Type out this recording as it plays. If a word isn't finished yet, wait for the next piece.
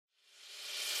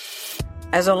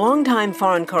As a longtime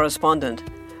foreign correspondent,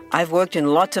 I've worked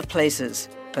in lots of places,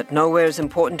 but nowhere as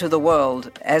important to the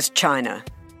world as China.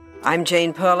 I'm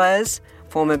Jane Perlez,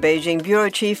 former Beijing bureau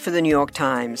chief for the New York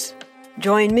Times.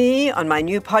 Join me on my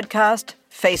new podcast,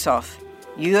 Face Off,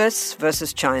 U.S.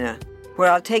 versus China, where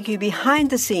I'll take you behind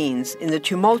the scenes in the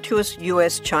tumultuous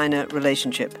U.S.-China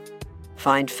relationship.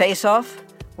 Find Face Off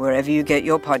wherever you get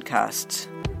your podcasts.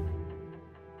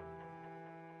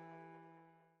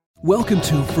 Welcome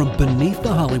to From Beneath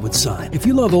the Hollywood Sign. If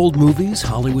you love old movies,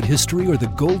 Hollywood history, or the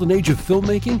golden age of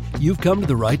filmmaking, you've come to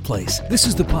the right place. This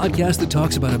is the podcast that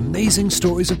talks about amazing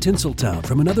stories of Tinseltown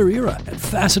from another era and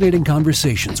fascinating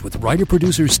conversations with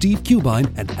writer-producer Steve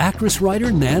Cubine and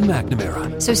actress-writer Nan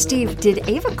McNamara. So, Steve, did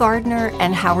Ava Gardner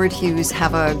and Howard Hughes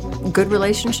have a good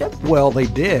relationship? Well, they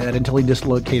did until he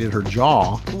dislocated her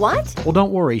jaw. What? Well,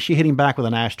 don't worry. She hit him back with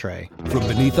an ashtray. From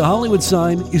Beneath the Hollywood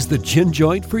Sign is the gin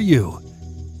joint for you.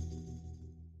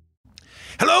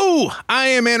 Hello, I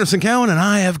am Anderson Cowan, and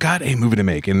I have got a movie to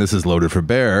make, and this is Loaded for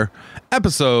Bear,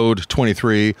 episode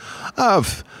 23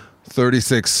 of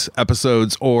 36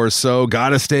 episodes or so.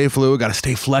 Gotta stay fluid, gotta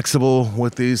stay flexible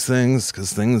with these things,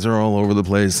 because things are all over the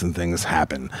place and things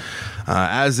happen.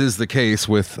 As is the case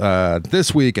with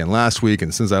this week and last week,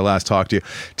 and since I last talked to you.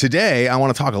 Today, I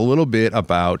want to talk a little bit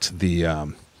about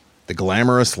the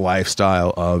glamorous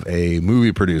lifestyle of a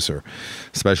movie producer,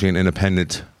 especially an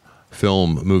independent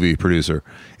film film producer,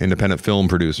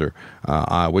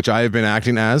 which I have been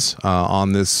acting as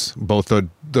on this, both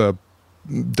the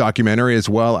documentary as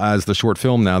well as the short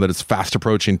film. Now that it's fast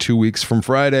approaching 2 weeks from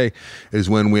Friday is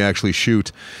when we actually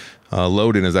shoot.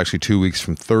 Load-in is actually 2 weeks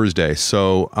from Thursday.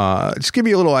 So just give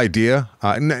you a little idea.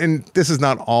 And this is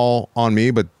not all on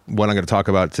me, but what I'm going to talk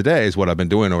about today is what I've been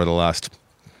doing over the last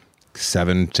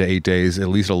 7 to 8 days, at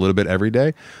least a little bit every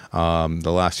day. The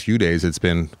last few days, it's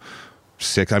been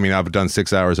I've done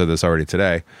 6 hours of this already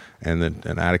today, and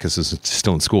Atticus is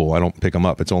still in school. I don't pick him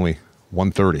up. It's only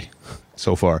 1:30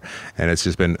 so far, and it's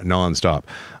just been nonstop,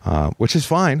 which is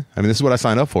fine. I mean, this is what I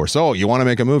signed up for. So you want to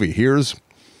make a movie? Here's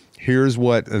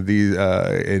what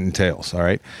the entails. All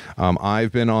right.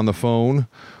 I've been on the phone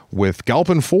with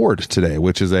Galpin Ford today,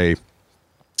 which is a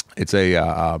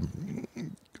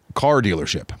car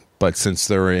dealership. But since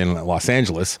they're in Los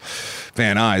Angeles,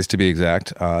 Van Nuys to be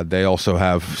exact, they also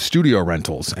have studio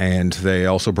rentals, and they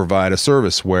also provide a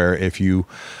service where if you...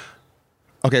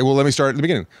 Okay, well, let me start at the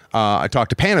beginning. I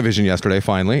talked to Panavision yesterday,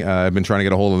 finally. I've been trying to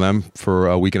get a hold of them for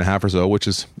a week and a half or so, which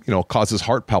is, causes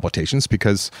heart palpitations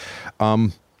because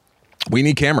we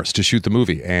need cameras to shoot the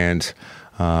movie. And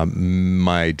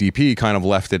my DP kind of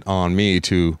left it on me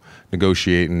to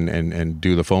negotiate and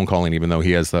do the phone calling, even though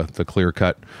he has the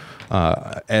clear-cut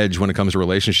edge when it comes to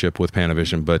relationship with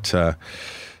Panavision. But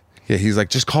yeah, he's like,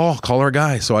 just call our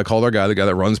guy. So I called our guy, the guy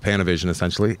that runs Panavision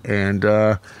essentially, and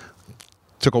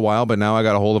took a while, but now I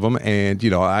got a hold of him, and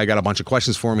I got a bunch of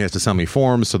questions for him. He has to send me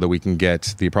forms so that we can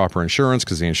get the proper insurance,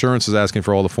 because the insurance is asking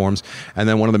for all the forms. And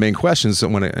then one of the main questions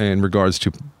in regards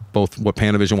to both what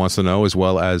Panavision wants to know as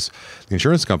well as the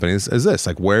insurance companies is this: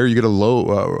 like, where are you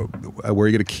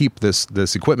going to keep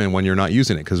this equipment when you're not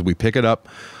using it? Because we pick it up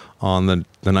on the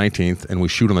 19th and we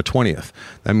shoot on the 20th.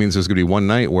 That means there's going to be one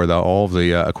night where all of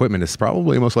the equipment is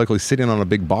probably most likely sitting on a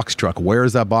big box truck. Where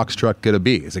is that box truck going to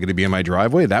be? Is it going to be in my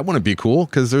driveway? That wouldn't be cool,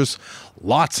 because there's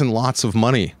lots and lots of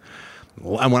money.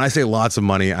 And when I say lots of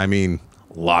money, I mean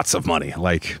lots of money,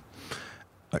 like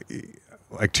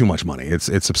too much money.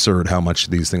 It's absurd how much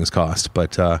these things cost.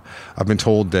 But I've been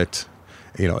told that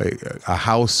a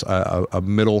house, a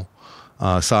middle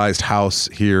sized house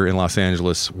here in Los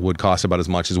Angeles would cost about as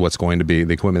much as what's going to be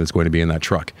the equipment that's going to be in that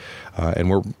truck. And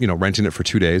we're, renting it for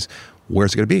 2 days.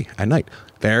 Where's it going to be? At night.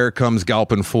 There comes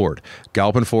Galpin Ford.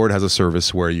 Galpin Ford has a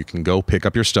service where you can go pick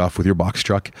up your stuff with your box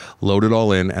truck, load it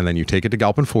all in, and then you take it to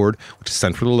Galpin Ford, which is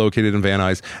centrally located in Van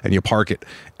Nuys, and you park it.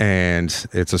 And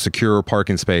it's a secure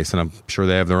parking space, and I'm sure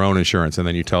they have their own insurance. And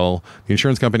then you tell the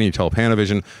insurance company, you tell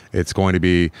Panavision, it's going to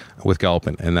be with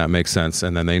Galpin, and that makes sense.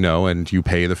 And then they know, and you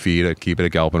pay the fee to keep it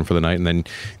at Galpin for the night, and then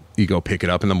you go pick it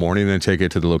up in the morning and then take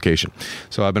it to the location.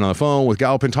 So I've been on the phone with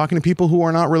Galpin talking to people who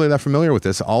are not really that familiar with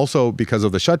this. Also, because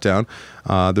of the shutdown,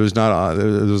 there's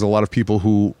a lot of people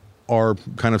who are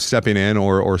kind of stepping in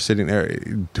or sitting there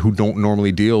who don't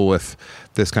normally deal with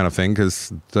this kind of thing,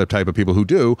 because the type of people who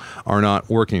do are not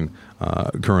working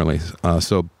currently.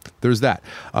 So there's that.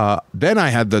 Then I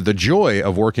had the joy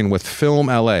of working with Film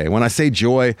LA. When I say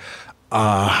joy,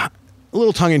 a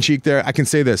little tongue-in-cheek there, I can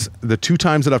say this. The 2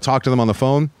 times that I've talked to them on the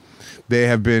phone, they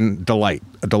have been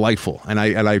delightful. And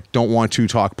I don't want to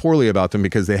talk poorly about them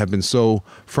because they have been so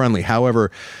friendly.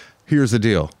 However, here's the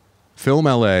deal. Film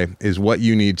LA is what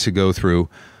you need to go through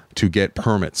to get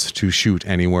permits to shoot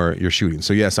anywhere you're shooting.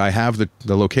 So yes, I have the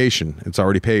location. It's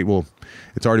already paid. Well,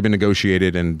 it's already been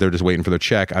negotiated, and they're just waiting for their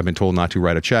check. I've been told not to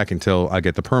write a check until I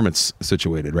get the permits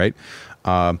situated, right?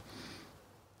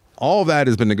 All of that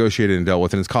has been negotiated and dealt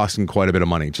with, and it's costing quite a bit of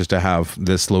money just to have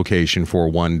this location for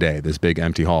one day, this big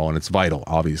empty hall, and it's vital.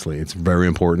 Obviously, it's very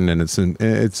important, and it's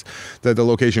the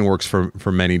location works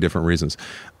for many different reasons.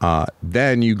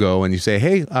 Then you go and you say,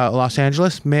 "Hey, Los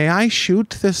Angeles, may I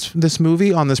shoot this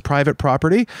movie on this private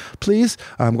property, please?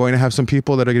 I'm going to have some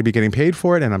people that are going to be getting paid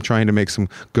for it, and I'm trying to make some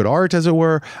good art, as it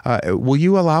were. Will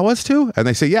you allow us to?" And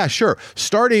they say, "Yeah, sure."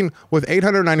 Starting with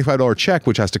 $895 check,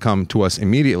 which has to come to us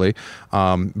immediately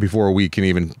before we can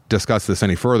even discuss this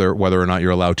any further, whether or not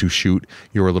you're allowed to shoot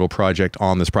your little project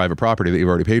on this private property that you've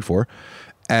already paid for.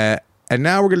 And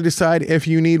now we're going to decide if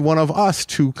you need one of us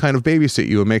to kind of babysit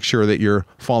you and make sure that you're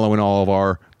following all of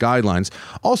our guidelines.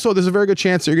 Also, there's a very good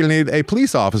chance that you're going to need a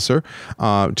police officer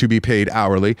to be paid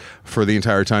hourly for the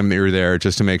entire time that you're there,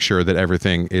 just to make sure that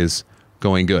everything is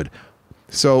going good.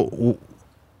 So,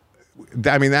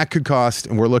 I mean, that could cost,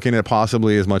 and we're looking at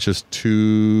possibly as much as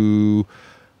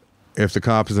if the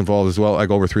cop is involved as well, like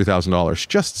over $3,000.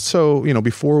 Just so,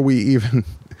 before we even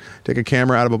take a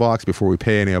camera out of a box, before we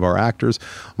pay any of our actors.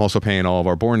 I'm also paying all of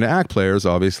our Born to Act players,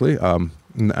 obviously.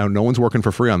 No one's working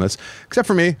for free on this, except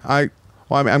for me. I'm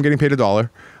getting paid $1,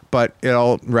 but it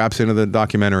all wraps into the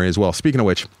documentary as well. Speaking of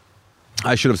which,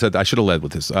 I should have led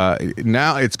with this.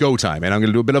 Now it's go time, and I'm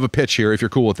going to do a bit of a pitch here if you're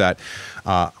cool with that.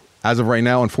 As of right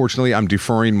now, unfortunately, I'm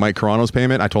deferring Mike Carano's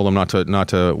payment. I told him not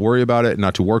to worry about it,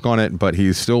 not to work on it, but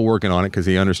he's still working on it because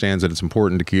he understands that it's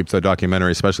important to keep the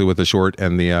documentary, especially with the short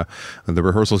and the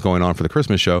rehearsals going on for the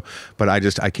Christmas show. But I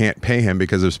can't pay him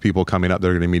because there's people coming up that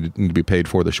are going to need to be paid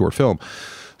for the short film.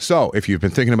 So if you've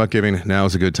been thinking about giving, now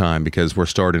is a good time because we're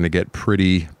starting to get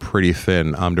pretty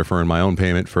thin. I'm deferring my own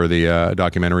payment for the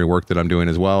documentary work that I'm doing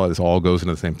as well. This all goes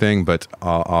into the same thing, but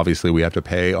obviously we have to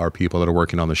pay our people that are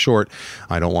working on the short.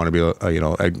 I don't want to be,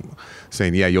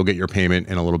 saying, yeah, you'll get your payment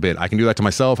in a little bit. I can do that to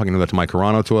myself. I can do that to Mike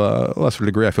Carano to a lesser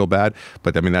degree. I feel bad,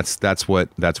 but I mean, that's where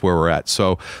we're at.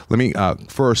 So let me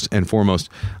first and foremost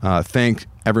thank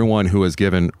everyone who has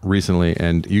given recently,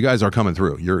 and you guys are coming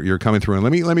through. You're coming through, and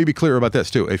let me be clear about this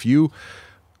too. If you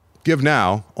give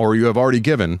now, or you have already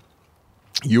given,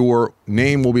 your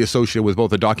name will be associated with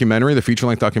both the documentary, the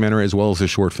feature-length documentary, as well as the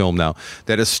short film now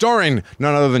that is starring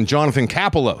none other than Jonathan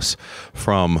Kapelos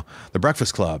from The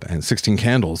Breakfast Club and 16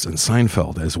 Candles and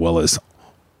Seinfeld, as well as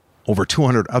over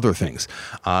 200 other things.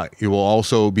 It will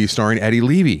also be starring Eddie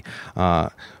Levy,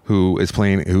 who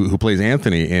plays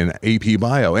Anthony in AP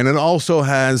Bio. And it also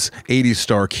has 80s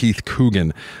star Keith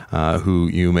Coogan, who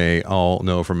you may all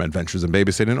know from Adventures in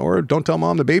Babysitting, or Don't Tell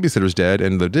Mom the Babysitter's Dead,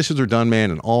 and The Dishes Are Done Man,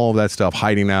 and all of that stuff,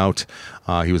 Hiding Out.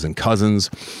 He was in Cousins.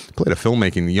 Played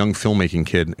a young filmmaking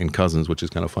kid in Cousins, which is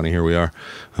kind of funny. Here we are.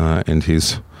 And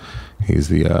he's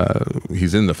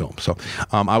in the film. So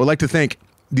I would like to thank.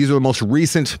 These are the most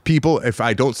recent people. If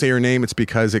I don't say your name, it's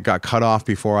because it got cut off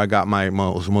before I got my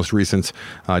most recent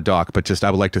doc. But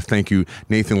I would like to thank you,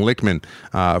 Nathan Lickman,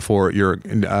 for your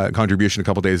contribution a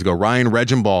couple days ago. Ryan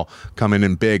Regenball coming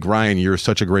in big. Ryan, you're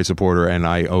such a great supporter, and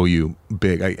I owe you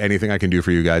big. Anything I can do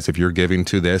for you guys, if you're giving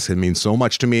to this, it means so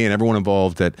much to me and everyone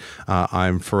involved that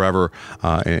I'm forever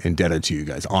indebted to you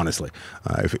guys, honestly.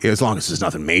 As long as there's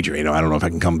nothing major, I don't know if I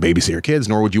can come babysit your kids,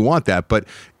 nor would you want that, but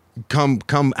come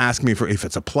ask me for if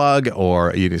it's a plug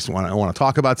or you just want to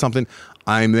talk about something.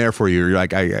 I'm there for you. You're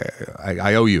like,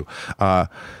 I owe you.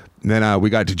 Then we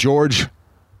got to George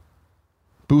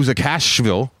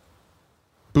Buzakashvili.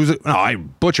 I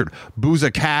butchered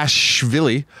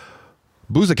Buzakashvili.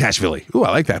 Ooh,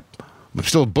 I like that. I'm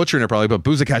still butchering it probably, but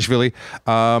Buzakashvili.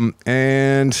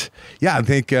 And yeah, I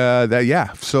think that,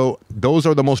 yeah. So those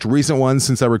are the most recent ones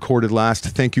since I recorded last.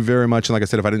 Thank you very much. And like I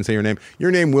said, if I didn't say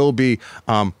your name will be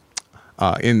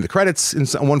in the credits in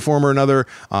one form or another,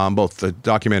 both the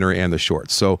documentary and the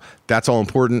shorts. So that's all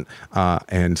important.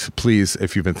 And please,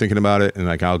 if you've been thinking about it, and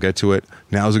I'll get to it,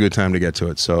 now's a good time to get to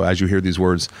it. So as you hear these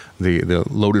words, the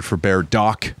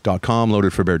loadedforbeardoc.com,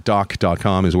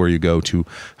 loadedforbeardoc.com is where you go to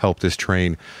help this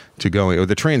train to go.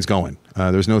 The train's going.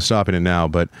 There's no stopping it now,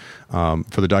 but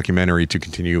for the documentary to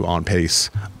continue on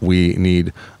pace, we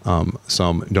need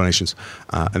some donations.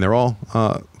 And they're all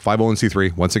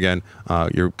 501c3. Once again,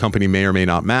 your company may or may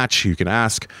not match. You can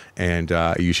ask, and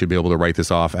you should be able to write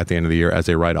this off at the end of the year as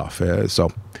a write-off.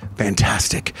 So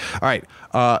fantastic. All right.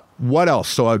 What else?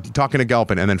 So I'm talking to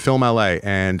Galpin and then Film LA,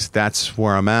 and that's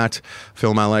where I'm at.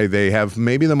 Film LA, they have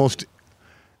maybe the most,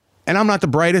 and I'm not the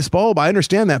brightest bulb, I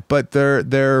understand that, but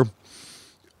they're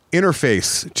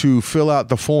interface to fill out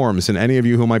the forms, and any of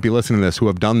you who might be listening to this who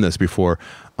have done this before,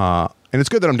 and it's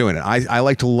good that I'm doing it. I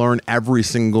like to learn every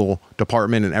single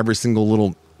department and every single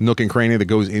little nook and cranny that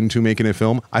goes into making a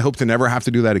film. I hope to never have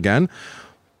to do that again,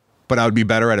 but I would be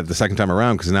better at it the second time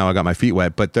around because now I got my feet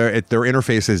wet. But their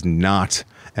interface is not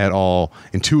at all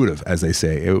intuitive, as they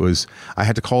say. I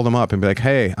had to call them up and be like,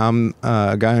 "Hey, I'm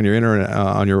a guy on your internet,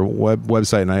 on your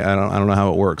website, and I don't know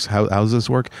how it works. How does this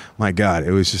work?" My God,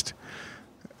 it was just,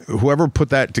 whoever put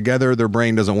that together, their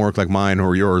brain doesn't work like mine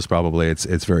or yours. Probably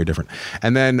it's very different.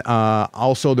 And then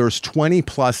also there's 20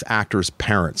 plus actors'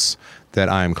 parents that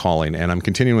I'm calling, and I'm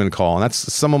continuing to call, and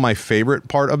that's some of my favorite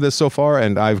part of this so far.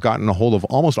 And I've gotten a hold of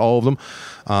almost all of them.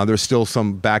 There's still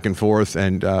some back and forth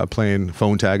and playing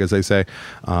phone tag, as they say.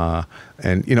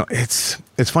 And it's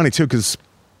funny too, because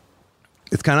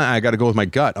it's kind of, I got to go with my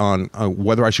gut on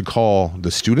whether I should call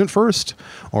the student first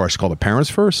or I should call the parents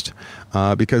first,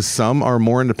 because some are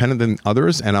more independent than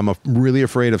others, and I'm really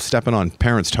afraid of stepping on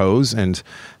parents' toes and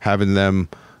having them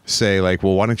say like,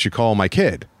 "Well, why don't you call my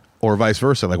kid?" Or vice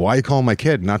versa. Like, why are you calling my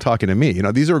kid, not talking to me?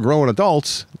 These are grown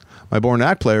adults, my born to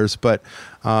act players, but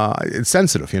it's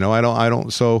sensitive. I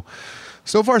don't.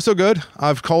 So far, so good.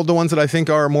 I've called the ones that I think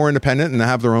are more independent and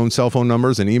have their own cell phone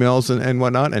numbers and emails and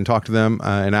whatnot, and talked to them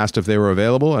and asked if they were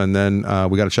available. And then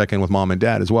we got to check in with mom and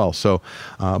dad as well. So,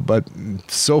 but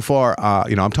so far,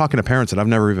 I'm talking to parents that I've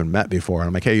never even met before. And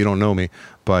I'm like, "Hey, you don't know me,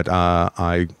 but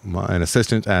I'm an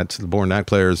assistant at the Born to Act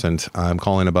Players, and I'm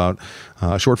calling about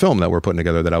a short film that we're putting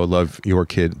together that I would love your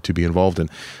kid to be involved in."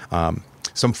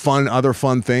 Some other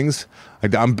fun things.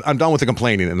 I'm done with the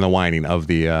complaining and the whining of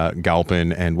the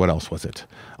Galpin, and what else was it?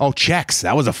 Oh, checks.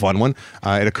 That was a fun one.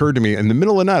 It occurred to me in the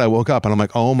middle of the night. I woke up and I'm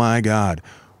like, "Oh my God,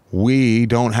 we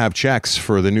don't have checks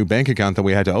for the new bank account that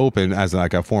we had to open as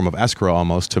like a form of escrow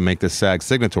almost to make this SAG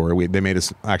signatory." They made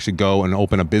us actually go and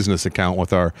open a business account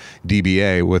with our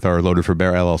DBA, with our Loaded for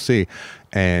Bear LLC,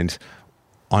 and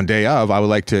on day of, I would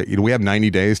like to, we have 90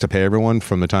 days to pay everyone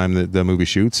from the time that the movie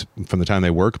shoots, from the time they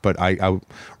work. But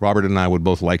Robert and I would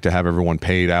both like to have everyone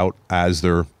paid out as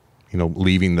they're,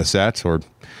 leaving the set.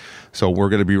 So we're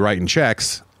going to be writing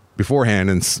checks beforehand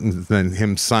and then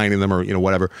him signing them or,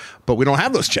 whatever. But we don't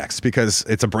have those checks because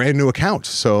it's a brand new account.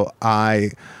 So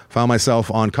I found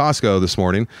myself on Costco this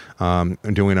morning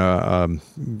doing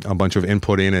a bunch of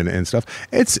inputting and stuff.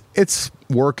 It's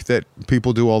work that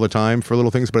people do all the time for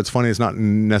little things, but it's funny, it's not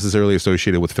necessarily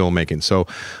associated with filmmaking. So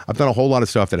I've done a whole lot of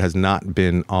stuff that has not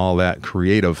been all that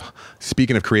creative.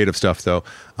 Speaking of creative stuff, though,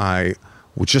 I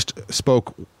just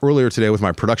spoke earlier today with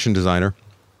my production designer,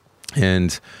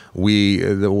 and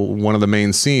one of the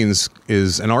main scenes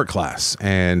is an art class,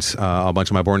 and a bunch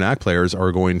of my Born to Act players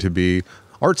are going to be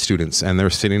art students, and they're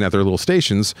sitting at their little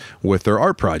stations with their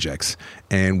art projects.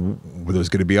 And there's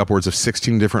going to be upwards of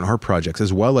 16 different art projects,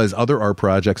 as well as other art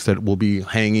projects that will be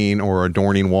hanging or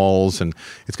adorning walls. And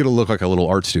it's going to look like a little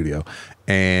art studio,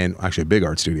 and actually a big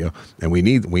art studio. And we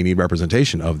need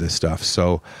representation of this stuff.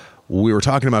 So we were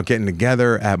talking about getting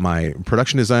together at my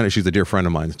production designer. She's a dear friend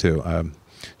of mine too.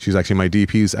 She's actually my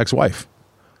DP's ex-wife,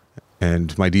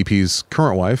 and my DP's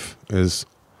current wife is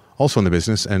also in the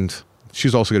business, and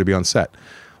she's also going to be on set.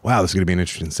 Wow, this is going to be an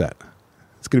interesting set.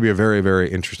 It's going to be a very, very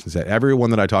interesting set.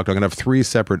 Everyone that I talk to, I'm going to have 3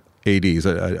 separate ADs,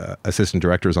 assistant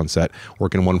directors on set,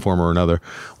 working in one form or another,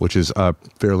 which is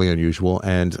fairly unusual.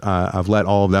 And I've let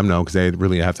all of them know because they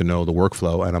really have to know the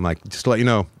workflow. And I'm like, just to let you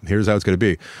know, here's how it's going to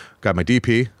be. Got my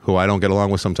DP, who I don't get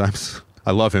along with sometimes.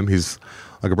 I love him. He's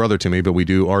like a brother to me, but we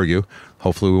do argue.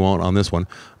 Hopefully we won't on this one.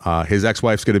 His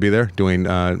ex-wife's going to be there doing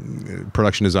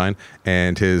production design,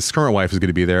 and his current wife is going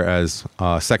to be there as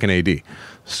second AD.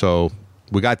 So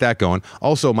we got that going.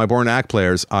 Also, my Born to Act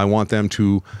players, I want them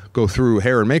to go through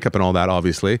hair and makeup and all that,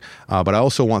 obviously. But I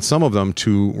also want some of them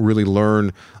to really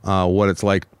learn what it's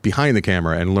like behind the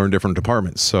camera and learn different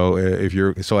departments. So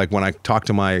like when I talk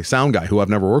to my sound guy, who I've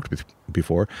never worked with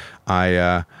before,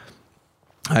 I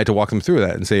had to walk them through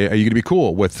that and say, are you going to be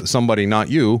cool with somebody, not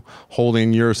you,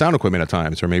 holding your sound equipment at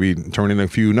times, or maybe turning a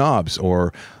few knobs,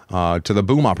 or to the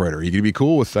boom operator? Are you going to be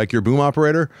cool with like your boom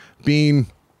operator being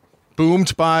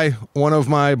boomed by one of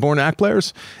my Born to Act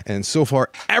players? And so far,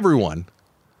 everyone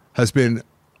has been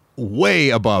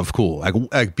way above cool,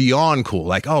 like beyond cool.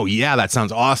 Like, oh yeah, that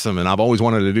sounds awesome. And I've always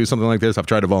wanted to do something like this. I've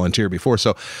tried to volunteer before.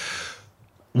 So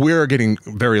we're getting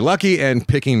very lucky and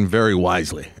picking very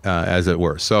wisely, as it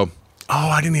were. So, oh,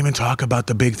 I didn't even talk about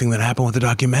the big thing that happened with the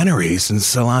documentary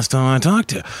since the last time I talked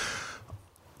to you.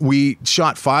 We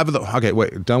shot 5 of the... Okay,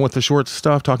 wait, done with the shorts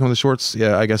stuff? Talking about the shorts?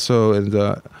 Yeah, I guess so.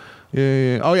 And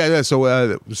Yeah. Oh, yeah.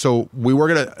 So we were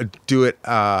gonna do it.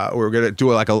 We were gonna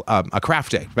do like a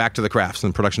craft day, back to the crafts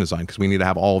and production design, because we need to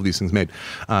have all of these things made.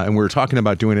 And we were talking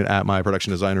about doing it at my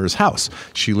production designer's house.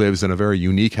 She lives in a very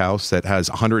unique house that has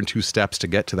 102 steps to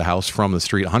get to the house from the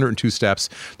street. 102 steps.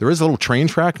 There is a little train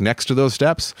track next to those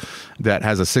steps that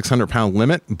has a 600-pound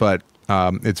limit, but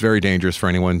it's very dangerous for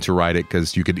anyone to ride it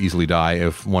because you could easily die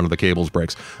if one of the cables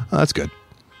breaks. That's good.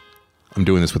 I'm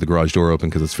doing this with the garage door open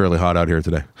because it's fairly hot out here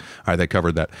today. All right, they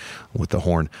covered that with the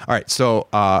horn. All right, so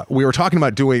we were talking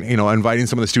about doing, inviting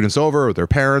some of the students over with their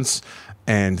parents,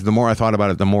 and the more I thought about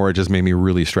it, the more it just made me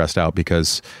really stressed out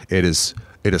because it is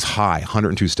high,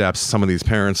 102 steps. Some of these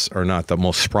parents are not the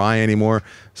most spry anymore.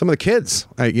 Some of the kids,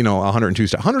 102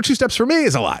 steps. 102 steps for me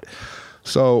is a lot.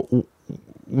 So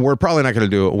we're probably not going to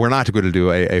do it. We're not going to do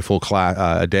a full class,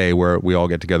 a day where we all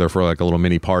get together for like a little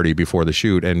mini party before the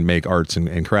shoot and make arts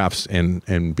and crafts in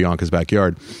Bianca's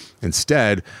backyard.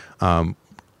 Instead,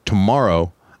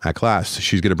 tomorrow at class,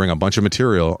 she's going to bring a bunch of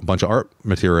art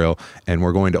material, and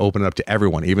we're going to open it up to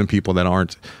everyone, even people that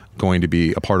aren't going to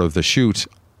be a part of the shoot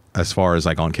as far as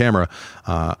like on camera,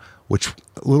 which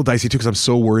a little dicey too, because I'm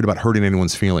so worried about hurting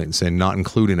anyone's feelings and not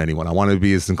including anyone. I want to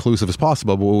be as inclusive as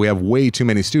possible, but we have way too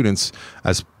many students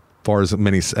as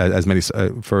many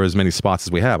spots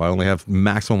as we have. I only have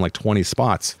maximum like 20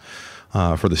 spots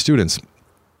for the students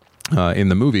in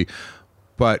the movie.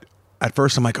 But at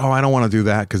first I'm like, oh, I don't want to do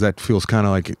that because that feels kind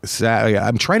of like sad.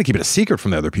 I'm trying to keep it a secret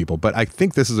from the other people, but I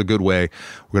think this is a good way.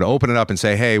 We're going to open it up and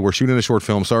say, hey, we're shooting a short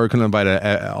film. Sorry, I couldn't invite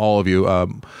all of you.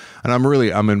 And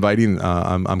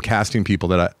I'm casting people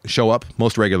that show up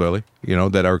most regularly,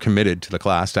 that are committed to the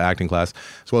class, to acting class,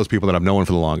 as well as people that I've known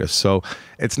for the longest. So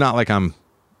it's not like I'm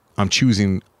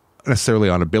choosing necessarily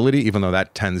on ability, even though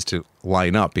that tends to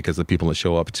line up because the people that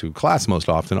show up to class most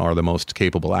often are the most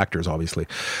capable actors, obviously.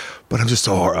 But I'm just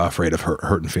so afraid of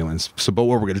hurting feelings. So, but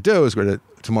what we're going to do is we're going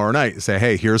to tomorrow night say,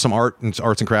 hey, here's some arts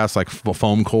and crafts like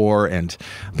foam core and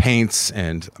paints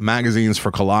and magazines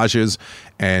for collages.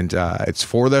 And it's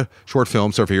for the short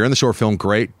film. So if you're in the short film,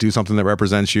 great, do something that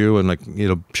represents you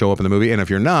and show up in the movie. And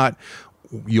if you're not,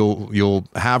 you'll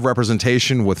have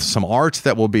representation with some art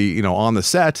that will be on the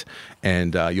set,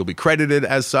 and you'll be credited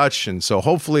as such. And so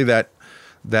hopefully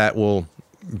that will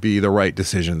be the right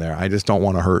decision there. I just don't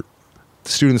want to hurt the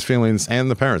students' feelings and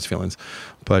the parents' feelings,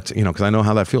 but because I know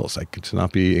how that feels, like to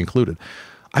not be included.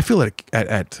 I feel like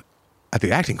at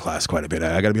the acting class quite a bit.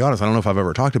 I got to be honest. I don't know if I've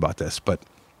ever talked about this, but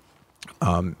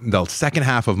the second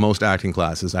half of most acting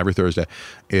classes every Thursday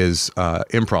is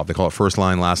improv. They call it first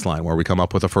line, last line, where we come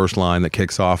up with a first line that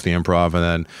kicks off the improv,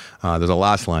 and then there's a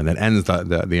last line that ends the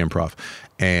improv.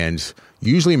 And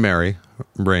usually Mary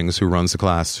Brings, who runs the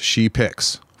class, she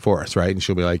picks for us, right? And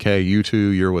she'll be like, hey, you two,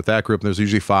 you're with that group. And there's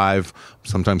usually 5,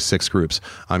 sometimes 6 groups.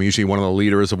 I'm usually one of the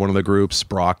leaders of one of the groups.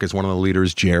 Brock is one of the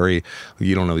leaders. Jerry,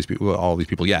 you don't know these people, all these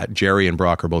people yet. Jerry and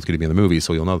Brock are both going to be in the movie,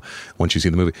 so you'll know once you see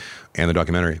the movie and the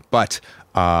documentary. But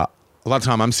a lot of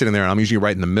time I'm sitting there and I'm usually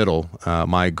right in the middle.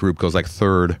 My group goes like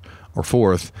 3rd or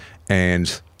 4th,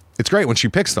 and it's great when she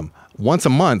picks them. Once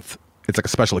a month, it's like a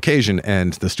special occasion,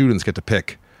 and the students get to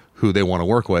pick who they want to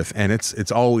work with, and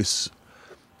it's always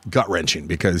gut-wrenching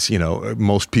because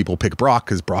most people pick Brock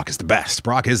because Brock is the best.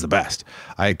 Brock is the best.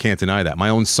 I can't deny that. My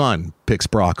own son picks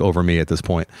Brock over me at this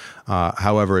point.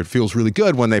 However, it feels really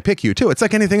good when they pick you too. It's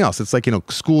like anything else. It's like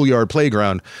schoolyard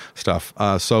playground stuff.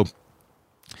 So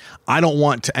I don't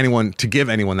want anyone to give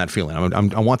anyone that feeling.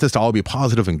 I want this to all be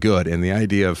positive and good, and the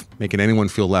idea of making anyone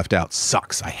feel left out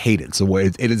sucks. I hate it. So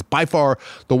it is by far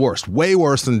the worst. Way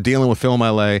worse than dealing with Film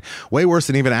LA. Way worse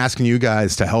than even asking you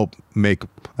guys to help make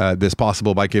this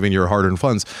possible by giving your hard-earned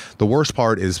funds. The worst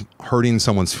part is hurting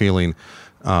someone's feeling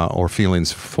or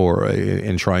feelings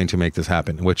in trying to make this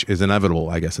happen, which is inevitable.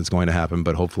 I guess it's going to happen,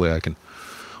 but hopefully I can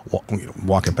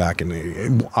walk it back,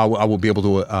 and I will be able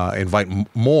to invite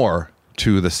more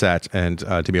to the set and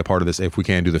to be a part of this. If we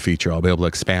can do the feature, I'll be able to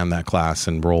expand that class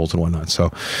and roles and whatnot.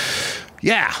 So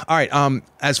yeah. All right.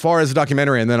 As far as the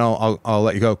documentary, and then I'll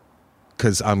let you go,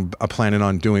 because I'm planning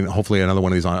on doing hopefully another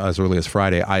one of these as early as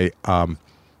Friday.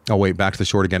 I'll wait back to the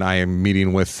short again. I am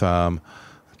meeting with 2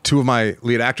 of my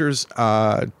lead actors.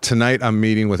 Tonight I'm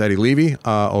meeting with Eddie Levy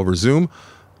over Zoom.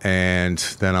 And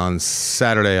then on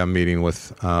Saturday, I'm meeting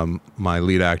with my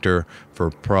lead actor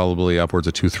for probably upwards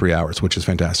of 2-3 hours, which is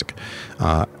fantastic.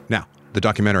 Now, the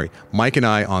documentary. Mike and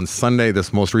I on Sunday,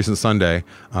 this most recent Sunday,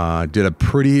 did a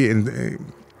pretty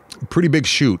big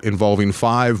shoot involving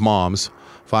 5 moms.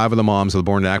 5 of the moms of the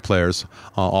Born to Act players.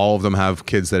 All of them have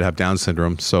kids that have Down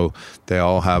syndrome, so they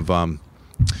all have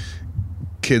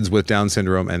kids with Down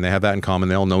syndrome, and they have that in common.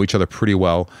 They all know each other pretty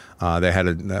well. They had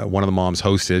one of the moms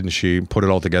hosted, and she put it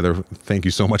all together. Thank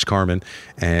you so much, Carmen.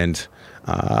 And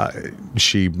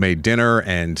she made dinner,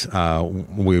 and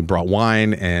we brought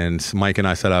wine, and Mike and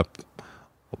I set up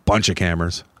a bunch of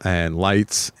cameras and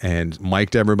lights and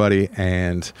mic'd everybody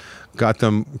and got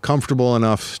them comfortable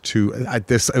enough to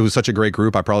it was such a great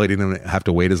group. I probably didn't even have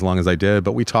to wait as long as I did,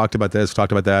 but we talked about this,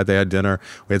 talked about that. They had dinner,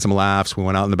 we had some laughs, we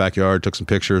went out in the backyard, took some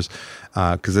pictures,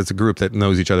 because it's a group that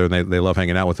knows each other, and they love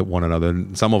hanging out with one another,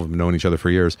 and some of them have known each other for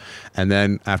years. And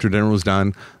then after dinner was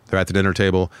done, they're at the dinner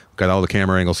table, got all the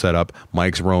camera angles set up,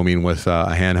 Mike's roaming with a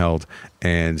handheld,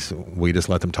 and we just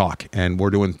let them talk. And we're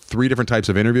doing 3 different types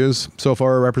of interviews so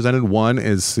far represented. One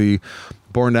is the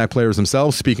Born to Act players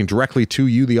themselves speaking directly to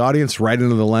you, the audience, right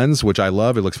into the lens, which I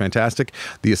love. It looks fantastic.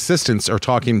 The assistants are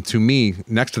talking to me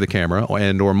next to the camera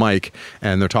and or Mike,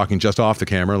 and they're talking just off the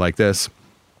camera like this.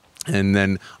 And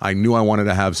then I knew I wanted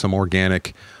to have some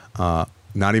organic, not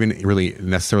even really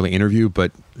necessarily interview,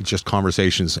 but just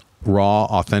conversations, raw,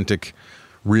 authentic,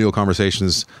 real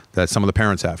conversations that some of the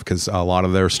parents have, because a lot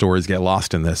of their stories get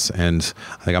lost in this. And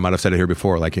I think I might have said it here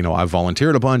before, like, I've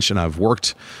volunteered a bunch and I've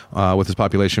worked with this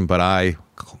population, but I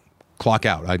clock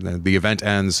out. The event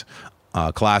ends,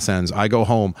 class ends, I go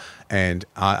home, and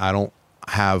I don't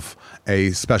have a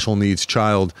special needs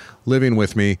child living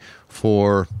with me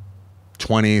for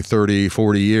 20, 30,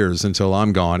 40 years until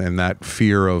I'm gone, and that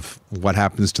fear of what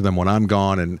happens to them when I'm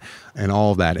gone and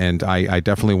all of that. And I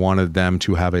definitely wanted them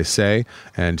to have a say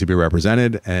and to be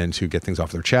represented and to get things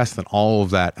off their chest. And all of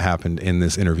that happened in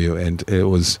this interview, and it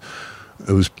was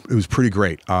pretty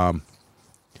great.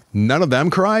 None of them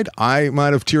cried. I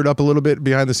might have teared up a little bit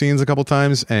behind the scenes a couple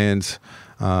times, and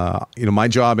my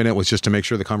job in it was just to make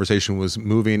sure the conversation was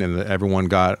moving and that everyone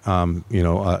got,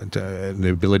 the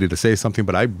ability to say something.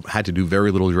 But I had to do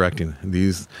very little directing.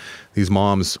 These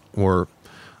moms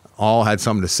all had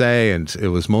something to say, and it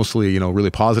was mostly, really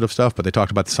positive stuff. But they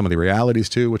talked about some of the realities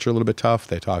too, which are a little bit tough.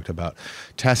 They talked about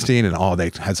testing, and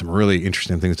they had some really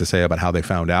interesting things to say about how they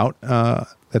found out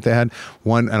that they had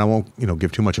one. And I won't,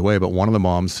 give too much away, but one of the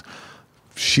moms,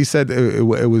 she said it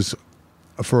was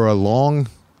for a long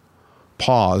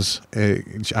pause. I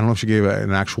don't know if she gave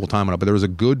an actual time on it, but there was a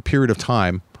good period of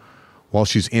time while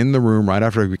she's in the room right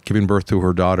after giving birth to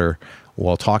her daughter,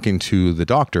 while talking to the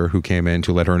doctor who came in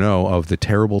to let her know of the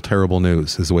terrible, terrible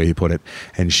news, is the way he put it.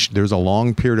 And there's a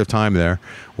long period of time there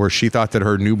where she thought that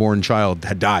her newborn child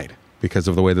had died because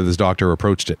of the way that this doctor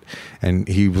approached it. And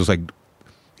he was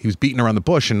beating around the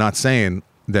bush and not saying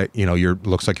that,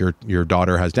 looks like your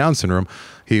daughter has Down syndrome.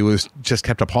 He was just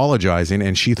kept apologizing,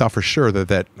 and she thought for sure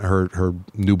that her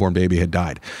newborn baby had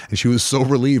died. And she was so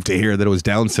relieved to hear that it was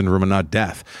Down syndrome and not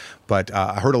death. But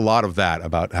I heard a lot of that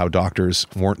about how doctors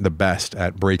weren't the best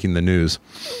at breaking the news.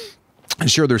 And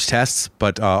sure, there's tests,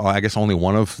 but I guess only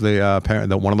one of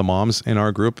one of the moms in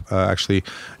our group actually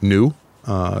knew.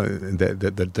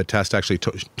 The test actually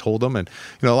told them. And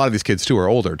a lot of these kids too are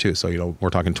older too, so we're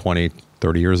talking 20,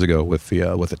 30 years ago with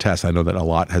the test. I know that a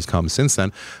lot has come since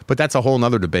then, but that's a whole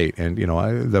nother debate. And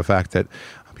the fact that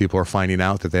people are finding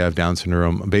out that they have Down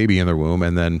syndrome baby in their womb,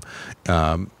 and then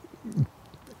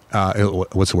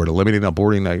what's the word, eliminating,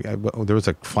 aborting, there was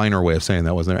a finer way of saying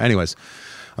that, wasn't there? Anyways,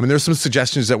 there's some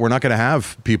suggestions that we're not going to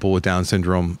have people with Down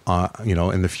syndrome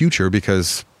in the future,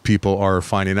 because people are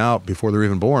finding out before they're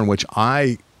even born, which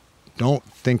I don't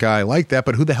think I like that,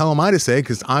 but who the hell am I to say?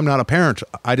 Because I'm not a parent.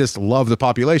 I just love the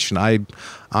population.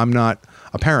 I'm not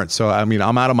a parent. So,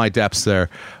 I'm out of my depths there,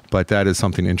 but that is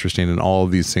something interesting, and all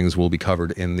of these things will be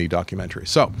covered in the documentary.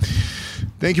 So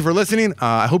thank you for listening.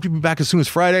 I hope you'll be back as soon as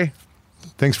Friday.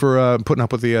 Thanks for putting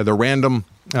up with the random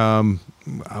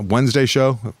Wednesday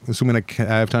show, assuming I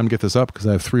have time to get this up, because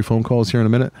I have 3 phone calls here in a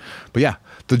minute. But yeah,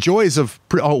 the joys of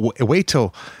wait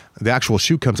till the actual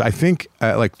shoot comes. I think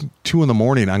at like 2 a.m,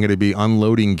 I'm going to be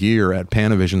unloading gear at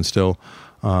Panavision still.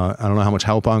 I don't know how much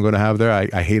help I'm going to have there.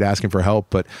 I hate asking for help,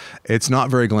 but it's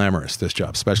not very glamorous, this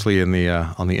job, especially in the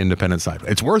on the independent side.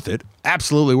 It's worth it,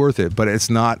 absolutely worth it, but it's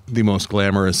not the most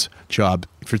glamorous job.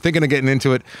 If you're thinking of getting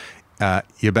into it,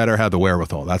 you better have the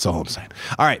wherewithal. That's all I'm saying.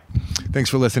 All right. Thanks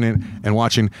for listening and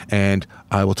watching, and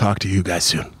I will talk to you guys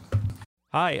soon.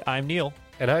 Hi, I'm Neil.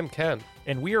 And I'm Ken.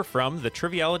 And we are from the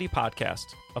Triviality Podcast,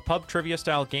 a pub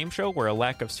trivia-style game show where a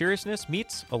lack of seriousness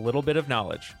meets a little bit of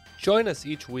knowledge. Join us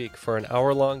each week for an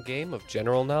hour-long game of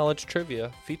general knowledge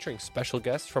trivia featuring special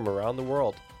guests from around the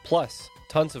world, plus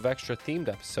tons of extra themed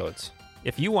episodes.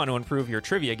 If you want to improve your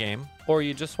trivia game, or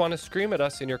you just want to scream at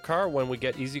us in your car when we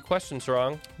get easy questions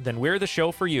wrong, then we're the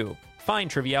show for you. Find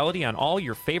Triviality on all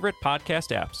your favorite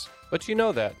podcast apps. But you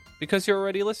know that, because you're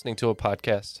already listening to a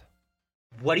podcast.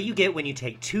 What do you get when you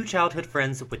take two childhood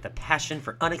friends with a passion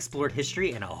for unexplored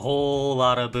history and a whole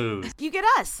lot of booze? You get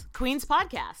us, Queen's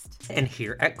Podcast. And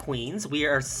here at Queen's, we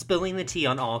are spilling the tea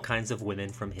on all kinds of women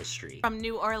from history. From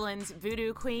New Orleans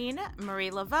voodoo queen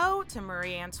Marie Laveau to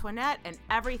Marie Antoinette and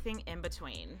everything in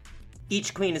between.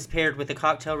 Each queen is paired with a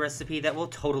cocktail recipe that will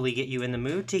totally get you in the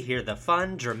mood to hear the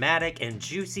fun, dramatic, and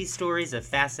juicy stories of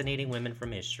fascinating women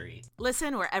from history.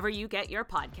 Listen wherever you get your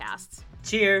podcasts.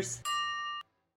 Cheers!